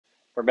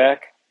We're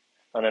back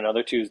on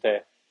another Tuesday.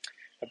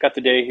 I've got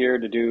the day here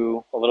to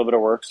do a little bit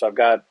of work, so I've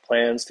got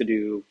plans to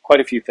do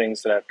quite a few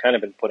things that I've kind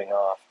of been putting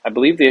off. I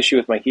believe the issue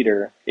with my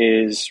heater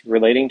is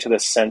relating to the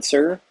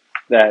sensor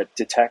that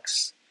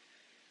detects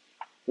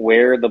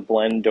where the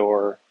blend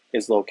door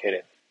is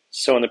located.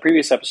 So in the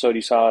previous episode,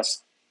 you saw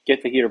us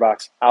get the heater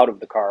box out of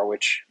the car,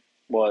 which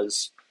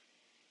was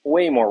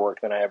way more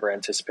work than I ever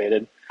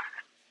anticipated,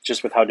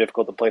 just with how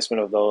difficult the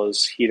placement of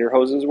those heater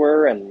hoses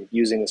were and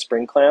using the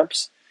spring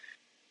clamps.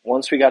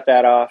 Once we got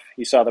that off,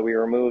 you saw that we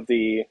removed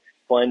the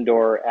blend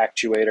door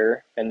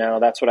actuator, and now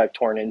that's what I've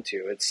torn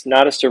into. It's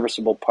not a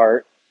serviceable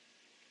part,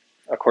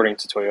 according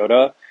to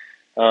Toyota.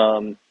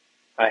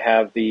 I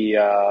have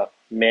the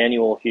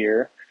manual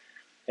here,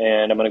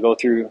 and I'm going to go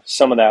through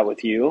some of that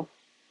with you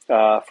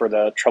for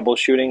the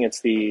troubleshooting.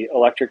 It's the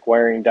electric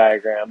wiring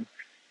diagram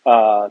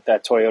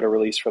that Toyota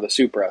released for the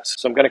Supra.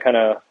 So I'm going to kind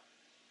of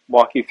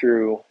walk you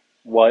through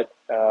what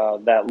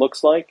that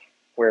looks like,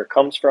 where it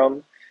comes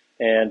from,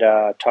 and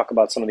talk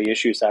about some of the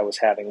issues I was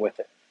having with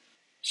it.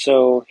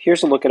 So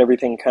here's a look at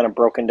everything kind of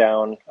broken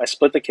down. I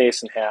split the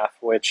case in half,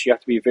 which you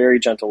have to be very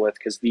gentle with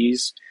because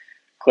these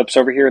clips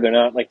over here, they're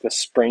not like the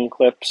spring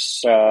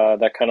clips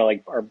that kind of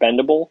like are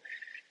bendable.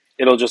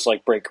 It'll just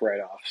like break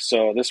right off.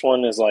 So this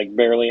one is like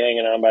barely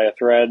hanging on by a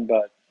thread,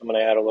 but I'm going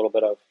to add a little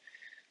bit of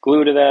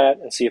glue to that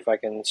and see if I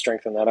can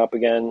strengthen that up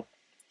again.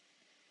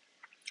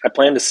 I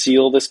plan to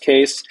seal this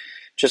case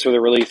just with a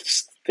really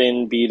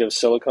thin bead of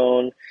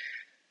silicone.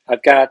 I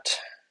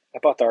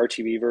bought the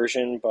RTV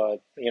version,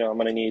 but I'm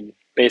going to need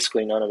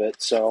basically none of it.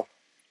 So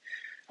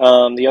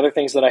the other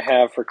things that I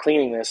have for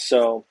cleaning this,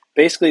 so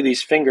basically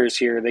these fingers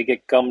here, they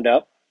get gummed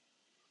up,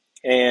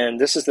 and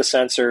this is the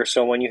sensor.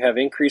 So when you have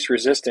increased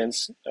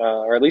resistance,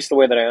 or at least the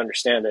way that I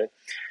understand it,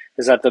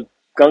 is that the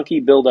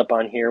gunky buildup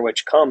on here,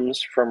 which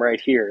comes from right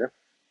here,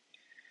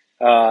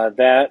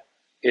 that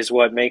is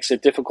what makes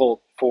it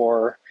difficult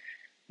for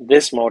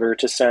this motor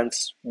to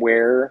sense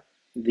where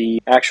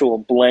the actual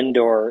blend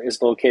door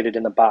is located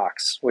in the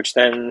box, which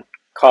then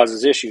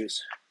causes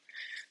issues.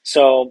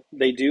 So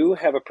they do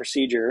have a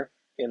procedure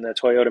in the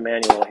Toyota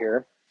manual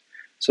here.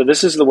 So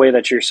this is the way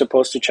that you're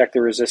supposed to check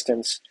the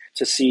resistance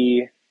to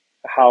see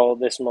how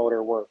this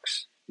motor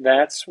works.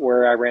 That's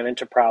where I ran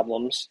into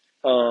problems.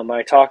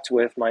 I talked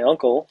with my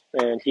uncle,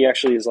 and he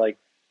actually is like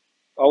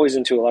always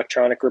into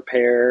electronic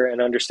repair and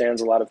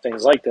understands a lot of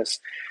things like this,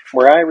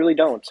 where I really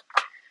don't.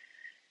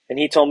 And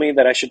he told me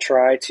that I should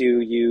try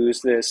to use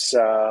this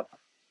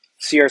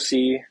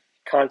CRC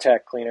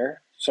contact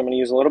cleaner. So I'm going to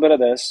use a little bit of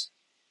this,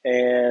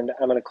 and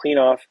I'm going to clean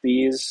off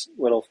these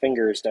little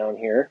fingers down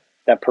here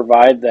that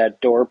provide that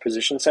door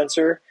position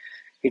sensor.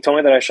 He told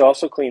me that I should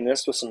also clean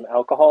this with some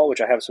alcohol, which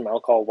I have some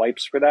alcohol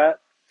wipes for that,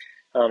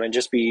 and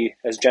just be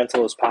as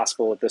gentle as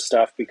possible with this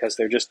stuff because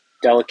they're just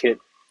delicate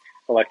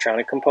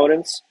electronic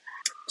components.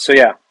 So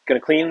yeah,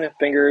 going to clean the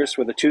fingers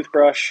with my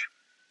toothbrush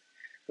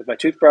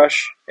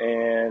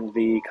and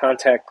the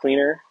contact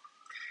cleaner.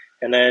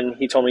 And then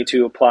he told me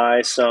to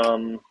apply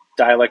some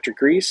dielectric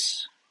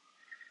grease,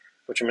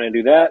 which I'm going to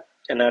do that.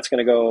 And that's going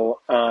to go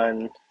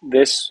on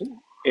this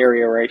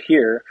area right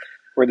here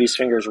where these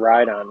fingers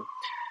ride on.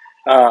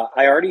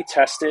 I already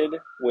tested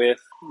with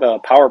the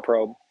power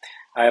probe.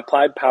 I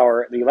applied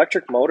power. The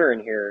electric motor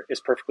in here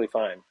is perfectly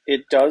fine.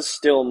 It does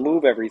still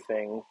move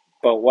everything,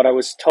 but what I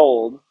was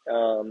told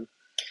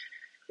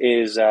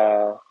is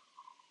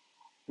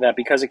that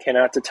because it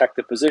cannot detect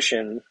the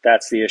position,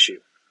 that's the issue.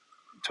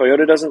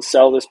 Toyota doesn't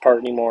sell this part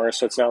anymore,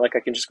 so it's not like I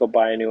can just go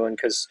buy a new one,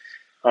 because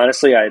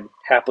honestly, I'd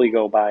happily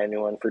go buy a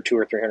new one for $200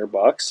 or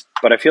 $300.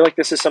 But I feel like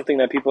this is something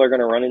that people are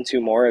going to run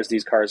into more as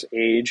these cars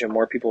age and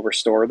more people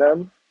restore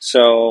them.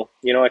 So,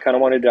 I kind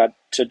of wanted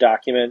to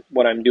document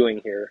what I'm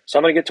doing here. So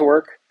I'm going to get to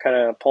work kind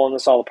of pulling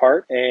this all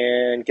apart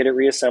and get it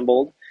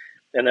reassembled.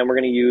 And then we're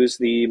going to use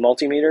the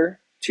multimeter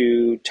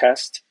to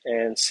test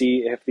and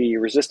see if the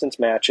resistance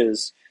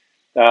matches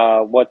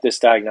what this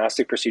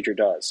diagnostic procedure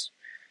does.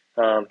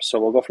 So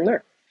we'll go from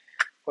there.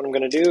 What I'm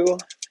going to do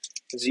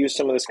is use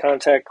some of this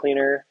contact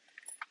cleaner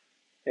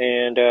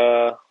and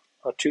a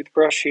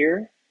toothbrush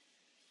here.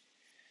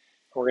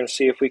 We're going to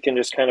see if we can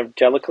just kind of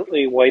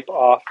delicately wipe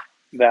off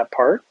that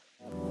part.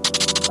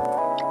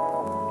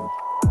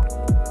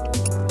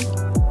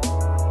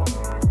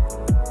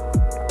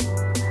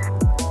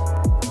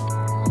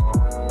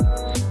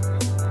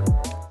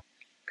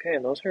 Okay,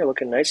 and those are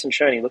looking nice and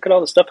shiny. Look at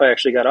all the stuff I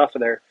actually got off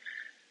of there.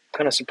 I'm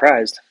kind of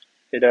surprised.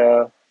 It,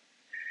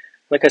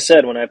 like I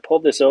said, when I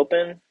pulled this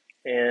open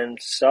and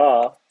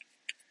saw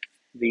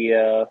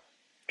the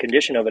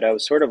condition of it, I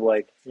was sort of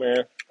like,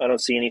 I don't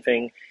see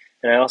anything.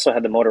 And I also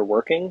had the motor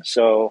working,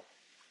 so,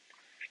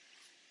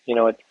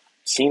 it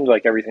seemed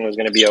like everything was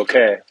going to be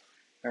okay.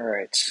 All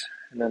right,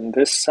 and then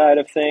this side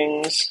of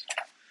things,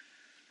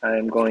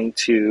 I'm going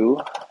to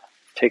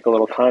take a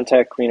little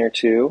contact cleaner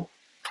too.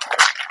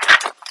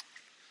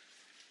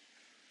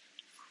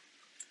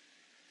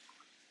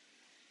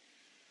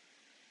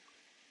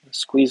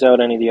 Squeeze out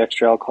any of the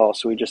extra alcohol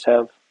so we just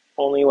have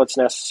only what's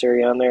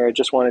necessary on there. I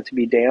just want it to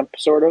be damp,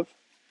 sort of.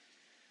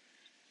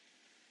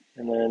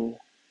 And then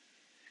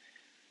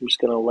I'm just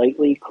going to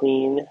lightly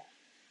clean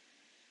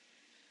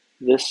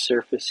this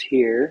surface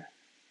here.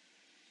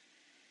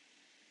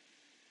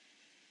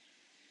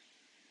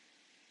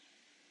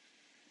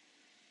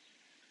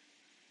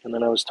 And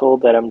then I was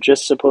told that I'm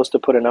just supposed to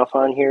put enough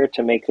on here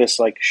to make this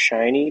like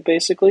shiny,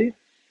 basically.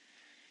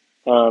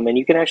 And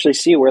you can actually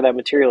see where that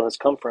material has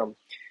come from.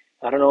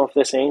 I don't know if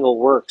this angle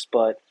works,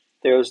 but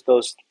there's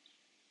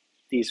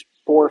these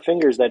 4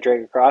 fingers that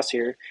drag across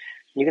here.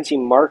 You can see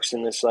marks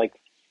in this like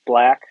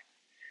black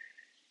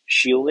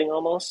shielding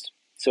almost.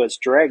 So it's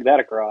dragged that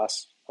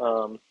across.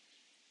 And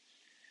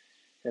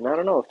I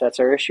don't know if that's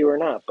our issue or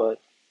not, but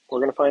we're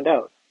going to find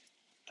out.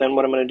 Then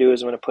what I'm going to do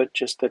is I'm going to put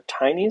just the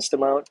tiniest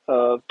amount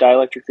of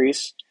dielectric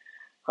grease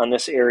on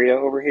this area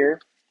over here.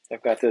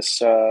 I've got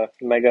this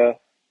mega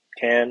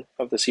can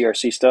of the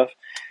CRC stuff.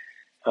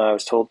 I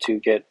was told to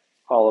get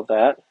all of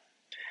that.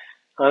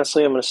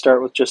 Honestly, I'm going to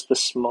start with just the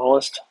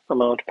smallest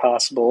amount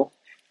possible.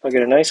 I'll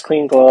get a nice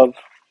clean glove,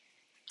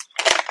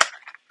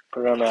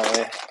 put it on that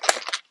way.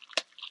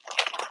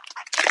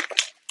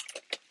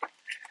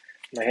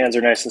 My hands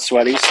are nice and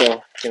sweaty,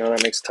 so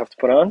that makes it tough to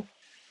put on.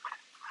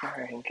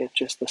 Alright, and get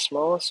just the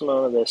smallest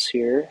amount of this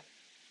here.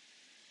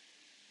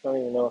 I don't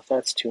even know if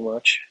that's too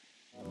much.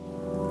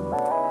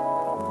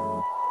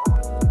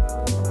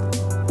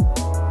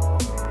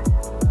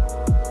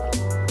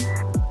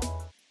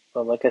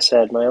 Well, like I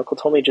said, my uncle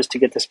told me just to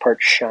get this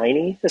part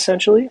shiny,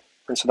 essentially,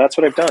 and so that's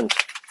what I've done.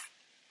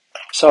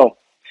 So,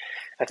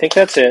 I think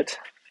that's it.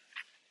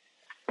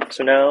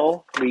 So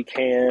now we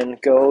can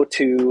go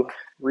to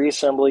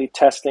reassembly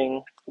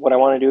testing. What I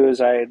want to do is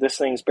this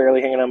thing's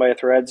barely hanging on by a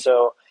thread,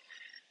 so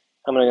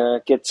I'm going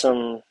to get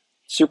some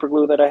super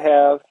glue that I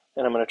have,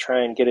 and I'm going to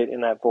try and get it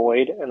in that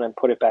void and then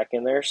put it back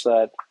in there so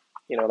that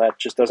that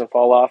just doesn't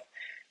fall off.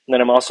 And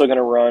then I'm also going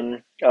to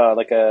run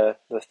the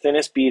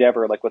thinnest bead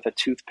ever, like with a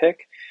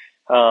toothpick,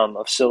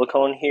 of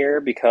silicone here,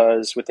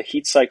 because with the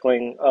heat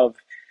cycling of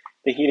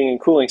the heating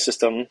and cooling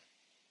system,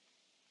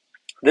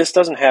 this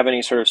doesn't have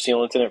any sort of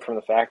sealant in it from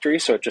the factory,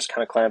 so it just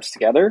kind of clamps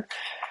together.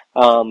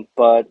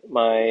 But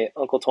my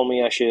uncle told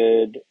me I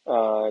should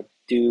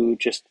do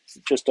just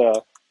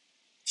a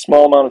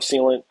small amount of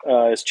sealant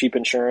as cheap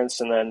insurance,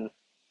 and then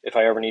if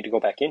I ever need to go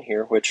back in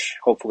here, which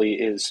hopefully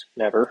is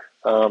never,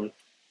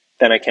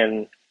 then I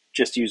can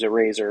just use a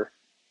razor,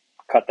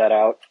 cut that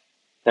out,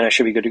 then I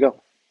should be good to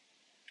go.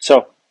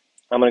 So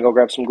I'm going to go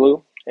grab some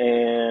glue,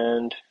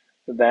 and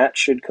that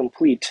should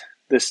complete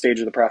this stage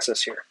of the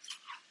process here.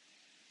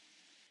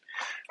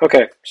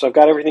 Okay, so I've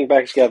got everything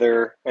back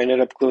together. I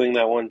ended up gluing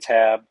that one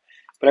tab,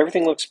 but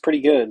everything looks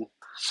pretty good.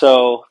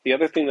 So the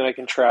other thing that I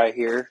can try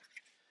here,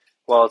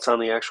 while it's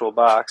on the actual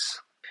box,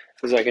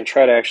 is I can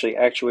try to actually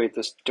actuate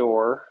this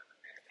door.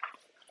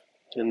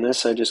 In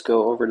this, I just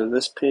go over to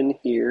this pin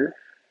here.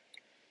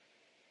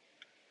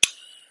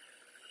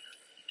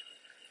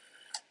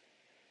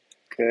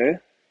 Okay.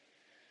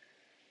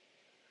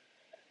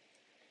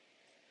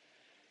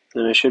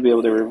 Then I should be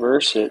able to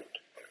reverse it.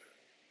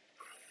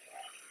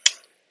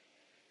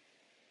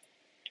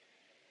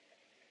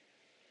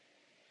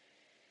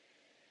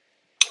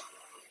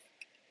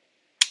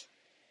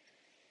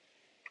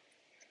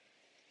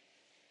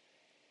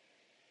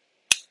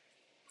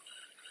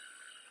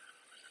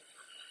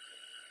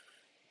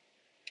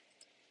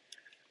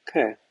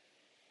 Okay.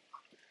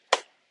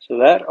 So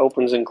that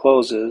opens and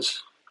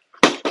closes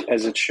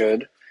as it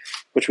should,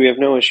 which we have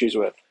no issues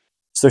with.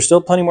 So there's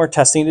still plenty more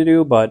testing to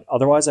do, but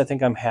otherwise I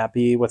think I'm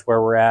happy with where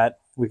we're at.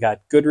 We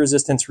got good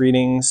resistance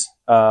readings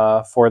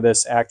for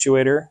this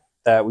actuator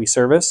that we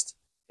serviced.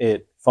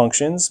 It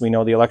functions. We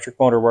know the electric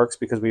motor works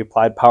because we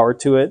applied power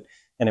to it,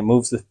 and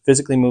it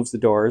physically moves the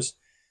doors.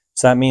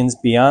 So that means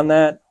beyond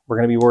that, we're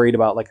going to be worried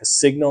about like a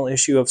signal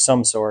issue of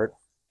some sort,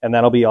 and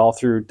that'll be all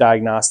through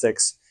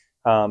diagnostics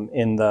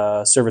in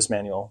the service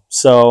manual.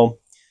 So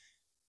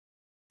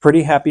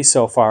pretty happy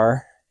so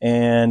far,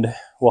 and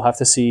we'll have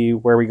to see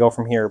where we go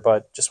from here.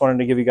 But just wanted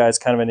to give you guys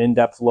kind of an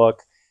in-depth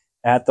look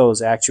at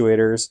those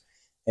actuators.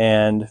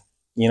 And,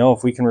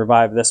 if we can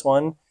revive this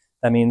one,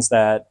 that means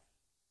that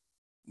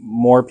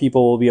more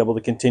people will be able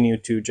to continue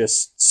to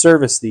just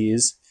service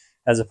these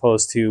as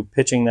opposed to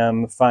pitching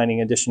them,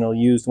 finding additional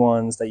used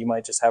ones that you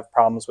might just have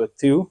problems with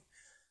too,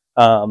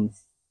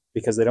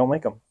 because they don't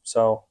make them.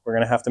 So we're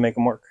going to have to make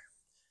them work.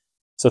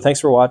 So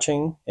thanks for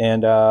watching,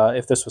 and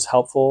if this was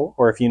helpful,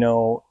 or if you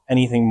know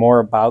anything more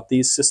about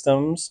these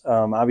systems,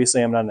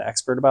 obviously I'm not an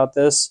expert about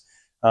this.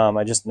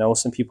 I just know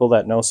some people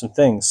that know some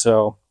things.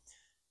 So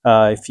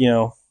if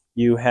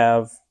you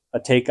have a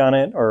take on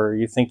it, or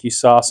you think you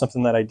saw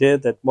something that I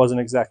did that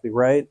wasn't exactly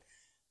right,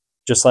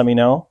 just let me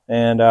know,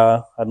 and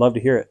I'd love to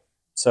hear it.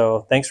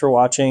 So thanks for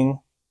watching.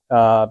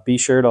 Be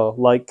sure to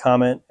like,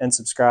 comment, and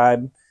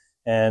subscribe,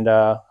 and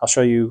I'll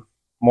show you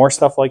more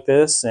stuff like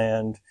this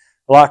and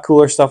a lot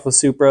cooler stuff with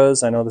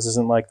Supras. I know this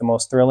isn't like the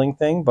most thrilling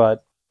thing,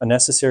 but a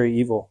necessary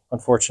evil,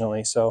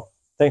 unfortunately. So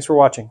thanks for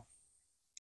watching.